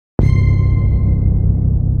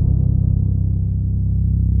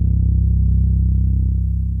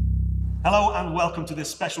Hello and welcome to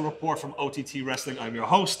this special report from OTT Wrestling. I'm your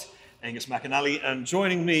host, Angus McAnally, and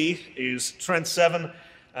joining me is Trent Seven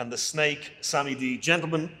and the Snake, Sammy D.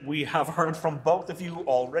 Gentlemen, we have heard from both of you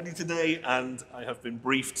already today, and I have been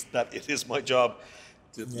briefed that it is my job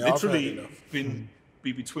to literally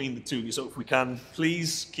be between the two of you. So if we can,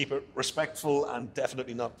 please keep it respectful and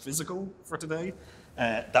definitely not physical for today.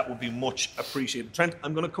 That would be much appreciated. Trent,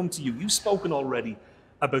 I'm going to come to you. You've spoken already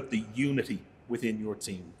about the unity within your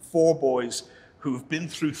team. 4 boys who've been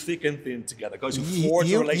through thick and thin together, guys who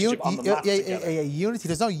forged a relationship on the mat together. Unity.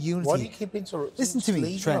 There's no unity. Why do you keep interrupting? Listen to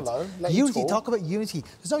me, Trent. Unity. Talk about unity.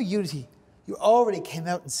 There's no unity. You already came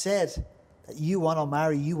out and said that you want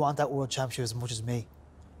Omari, you want that world championship as much as me.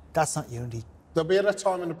 That's not unity. There'll be a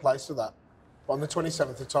time and a place for that. But on the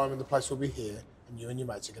 27th, the time and the place will be here, and you and your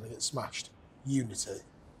mates are going to get smashed. Unity.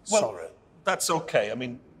 Well, Sorry. That's okay. I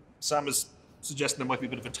mean, Sam is suggesting there might be a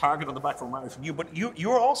bit of a target on the back for Omari from you, but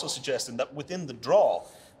you're also suggesting that within the draw,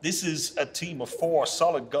 this is a team of 4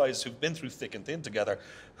 solid guys who've been through thick and thin together,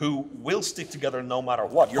 who will stick together no matter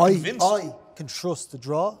what. You're convinced? I can trust the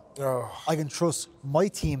draw. Oh. I can trust my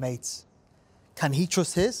teammates. Can he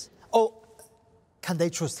trust his? Oh, can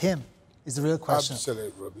they trust him? Is the real question.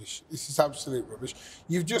 Absolute rubbish. This is absolute rubbish.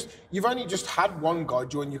 You've only just had one guy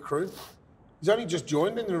join your crew. He's only just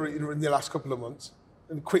joined in the last couple of months.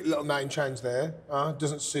 And a quick little name change there.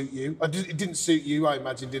 Doesn't suit you. It didn't suit you, I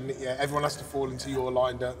imagine, didn't it? Yeah. Everyone has to fall into your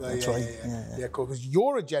line, don't they? That's right. Yeah, cool. Because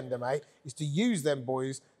your agenda, mate, is to use them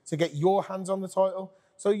boys to get your hands on the title.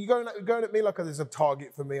 So you're going at me like there's a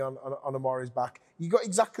target for me on Omari's back. You got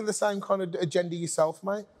exactly the same kind of agenda yourself,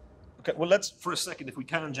 mate. Okay, well, let's, for a second, if we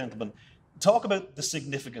can, gentlemen, talk about the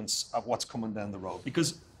significance of what's coming down the road.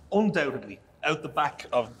 Because undoubtedly, out the back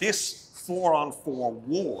of this 4-on-4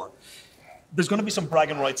 war, there's going to be some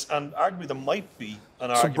bragging rights, and arguably there might be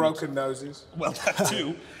an argument. Some broken noses. Well, that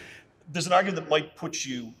too. There's an argument that might put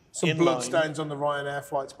you some bloodstains on the Ryanair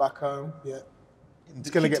flights back home. Yeah. It's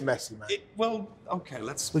going to get messy, man. Well, okay,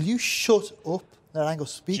 let's... Will you shut up? Let Angle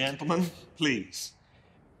speak. Gentlemen, please.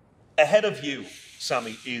 Ahead of you,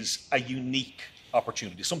 Sammy, is a unique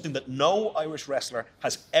opportunity, something that no Irish wrestler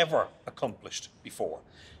has ever accomplished before.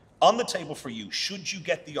 On the table for you, should you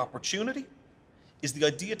get the opportunity, is the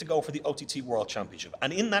idea to go for the OTT World Championship.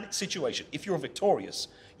 And in that situation, if you're victorious,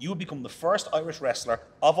 you will become the first Irish wrestler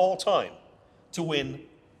of all time to win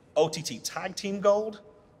OTT Tag Team Gold,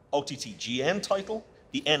 OTT GN title,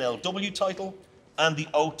 the NLW title, and the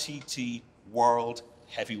OTT World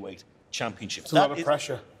Heavyweight Championship. It's a lot of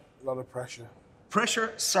pressure. A lot of pressure.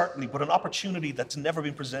 Pressure, certainly, but an opportunity that's never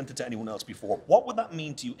been presented to anyone else before. What would that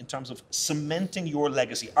mean to you in terms of cementing your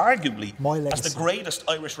legacy, arguably as the greatest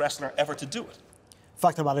Irish wrestler ever to do it?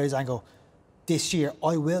 Fact of the matter is, Angle, this year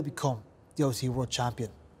I will become the OTT World Champion.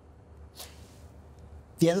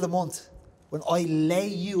 The end of the month, when I lay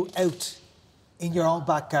you out in your own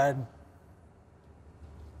back garden,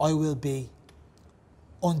 I will be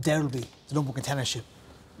undoubtedly the number 1 contendership.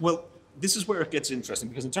 Well, this is where it gets interesting,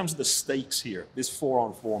 because in terms of the stakes here, this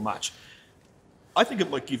 4-on-4 match, I think it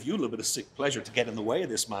might give you a little bit of sick pleasure to get in the way of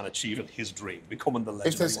this man achieving his dream, becoming the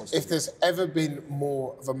legend. If there's ever been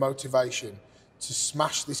more of a motivation to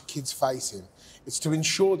smash this kid's face in, it's to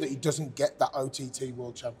ensure that he doesn't get that OTT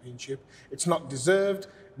World Championship. It's not deserved.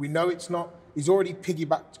 We know it's not. He's already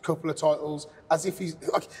piggybacked a couple of titles as if he's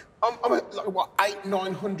like, I'm a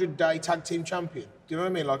 800-900 day tag team champion. Do you know what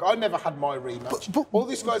I mean? Like, I never had my rematch. But all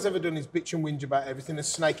this guy's ever done is bitch and whinge about everything and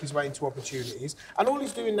snake his way into opportunities. And all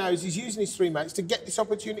he's doing now is he's using his 3 mates to get this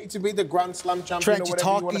opportunity to be the Grand Slam champion. Trent,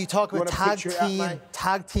 or whatever you talk about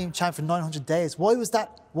tag team champ for 900 days. Why was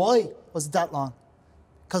it that long?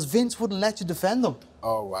 Because Vince wouldn't let you defend them.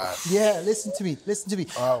 Oh, wow. Yeah, listen to me.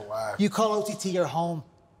 Oh, wow. You call OTT your home.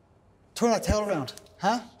 Turn that tail around,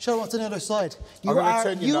 huh? Show them what's on the other side. I'm going to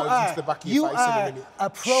turn your nose into the back of your face in a minute. A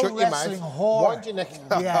pro wrestling whore. Wind your neck.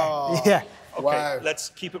 Yeah. Okay, wow. Let's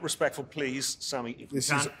keep it respectful, please, Sammy.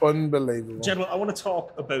 This is unbelievable. Gentlemen, I want to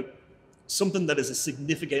talk about something that is a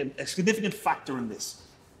significant factor in this.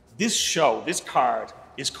 This show, this card,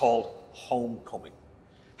 is called Homecoming.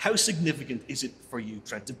 How significant is it for you,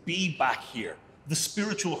 Trent, to be back here, the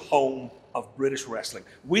spiritual home of British wrestling,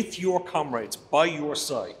 with your comrades by your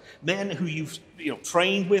side, men who you've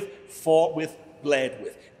trained with, fought with, bled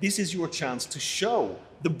with? This is your chance to show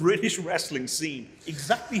the British wrestling scene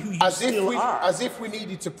exactly who you still are. As if we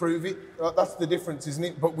needed to prove it. That's the difference, isn't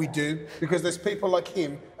it? But we do, because there's people like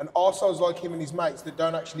him and arseholes like him and his mates that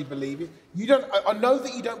don't actually believe it. I know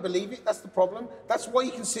that you don't believe it. That's the problem. That's why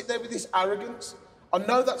you can sit there with this arrogance. I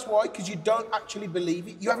know that's why, because you don't actually believe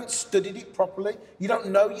it. You haven't studied it properly. You don't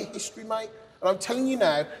know your history, mate. And I'm telling you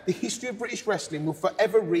now, the history of British wrestling will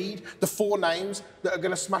forever read the 4 names that are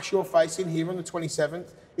going to smash your face in here on the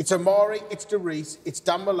 27th. It's Omari, it's DeReese, it's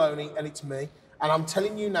Dan Maloney, and it's me. And I'm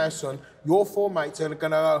telling you now, son, your 4 mates are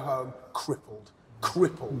going to go home crippled.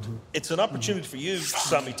 Crippled. It's an opportunity for you,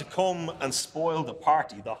 Sammy, to come and spoil the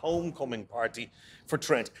party, the homecoming party for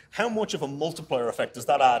Trent. How much of a multiplier effect does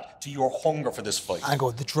that add to your hunger for this fight? I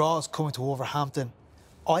go, the draw is coming to Wolverhampton.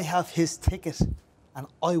 I have his ticket, and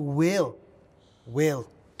I will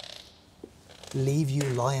leave you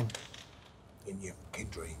lying. In your fucking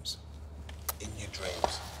dreams. In your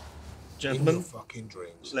dreams. Gentlemen, in your fucking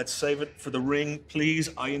dreams. Let's save it for the ring, please.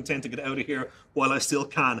 I intend to get out of here while I still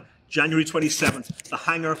can. January 27th, the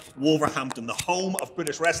Hangar, Wolverhampton, the home of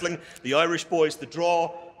British wrestling. The Irish boys, the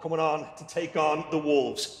draw, coming on to take on the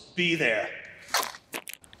Wolves. Be there.